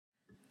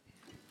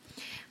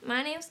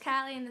My name's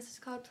Callie, and this is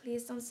called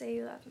Please Don't Say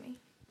You Love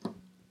Me.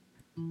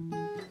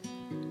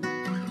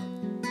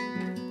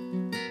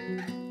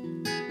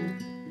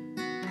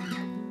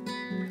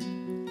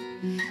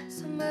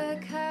 Summer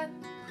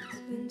comes,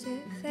 winter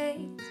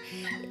fades,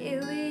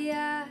 here we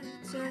are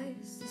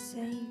just the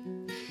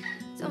same.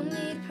 Don't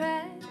need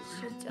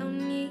pressure,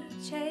 don't need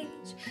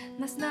change,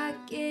 must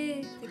not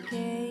give the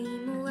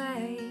game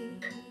away.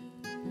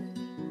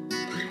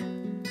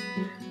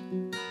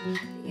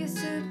 There used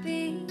to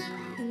be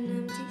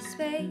an empty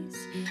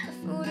space, a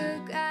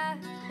photograph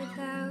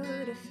without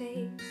a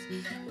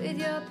face. With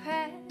your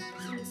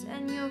presence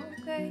and your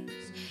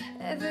grace,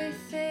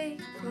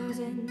 everything falls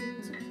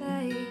into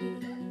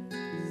place.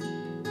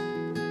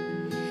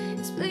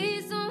 Just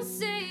please don't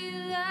say you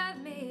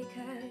love me,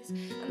 'cause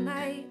I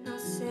might not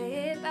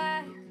say it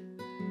back.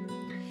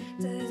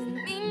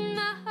 Doesn't mean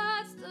my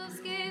heart stops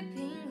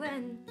skipping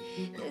when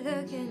you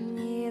look at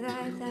me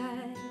like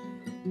that.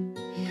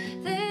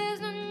 There's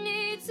no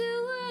need to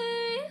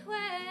worry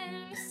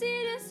when you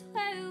see just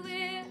where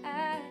we're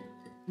at.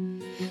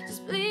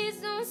 Just please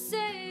don't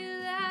say you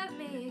love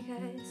me,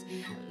 'cause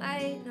I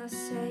might not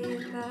say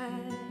it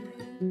back.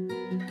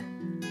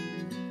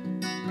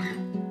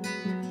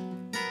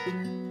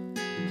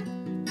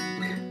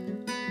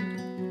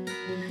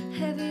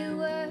 Heavy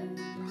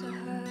words are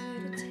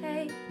hard to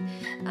take.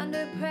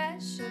 Under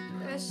pressure,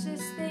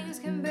 precious things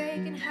can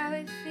break, and how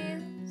it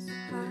feels so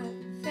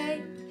hard to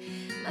fake.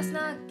 Must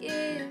not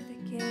give the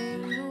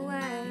game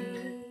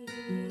away.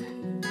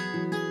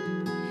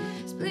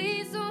 So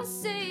please don't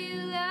say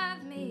you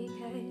love me,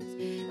 'cause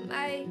I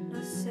might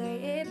not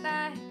say it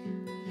back.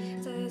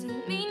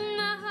 Doesn't mean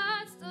my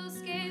heart stops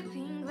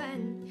skipping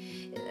when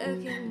you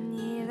look at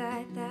me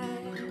like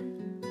that.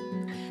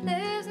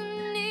 There's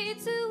no need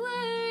to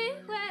worry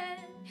when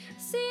I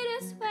see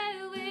just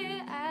where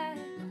we're at.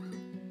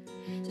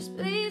 Just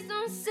please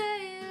don't say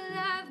you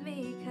love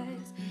me,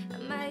 'cause I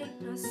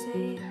might not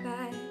say it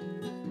back.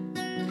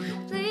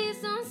 Please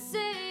don't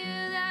say you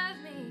love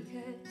me,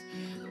 'cause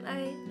I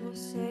might not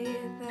say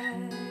it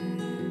back.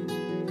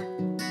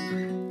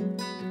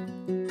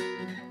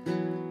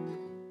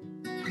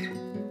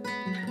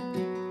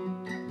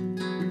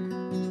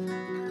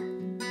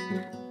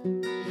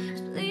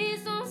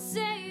 Please don't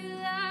say you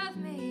love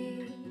me.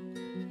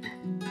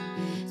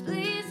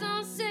 Please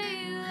don't say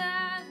you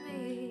love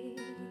me.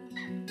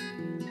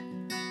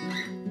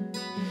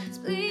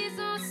 Please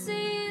don't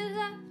say you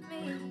love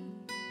me.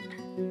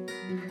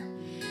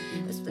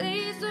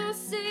 Please don't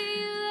say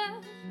you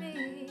love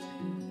me.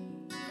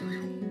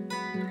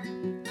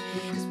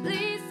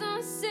 Please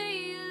don't say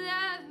you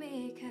love me,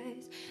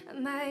 'cause I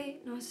might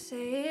not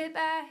say it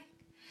back.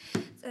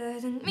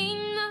 Doesn't mean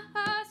my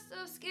heart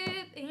stops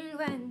skipping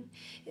when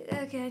you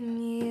look at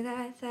me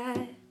like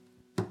that.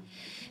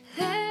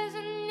 There's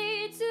no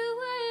need to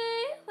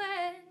worry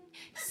when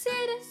you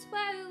see this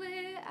where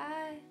we're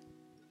at.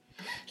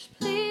 Just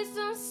please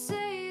don't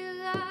say you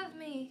love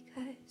me,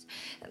 'cause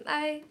I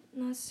might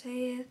not say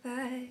it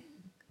back.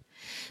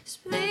 Just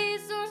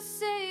please don't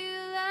say you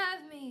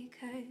love me,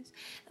 'cause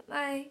I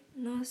might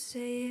not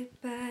say it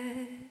back.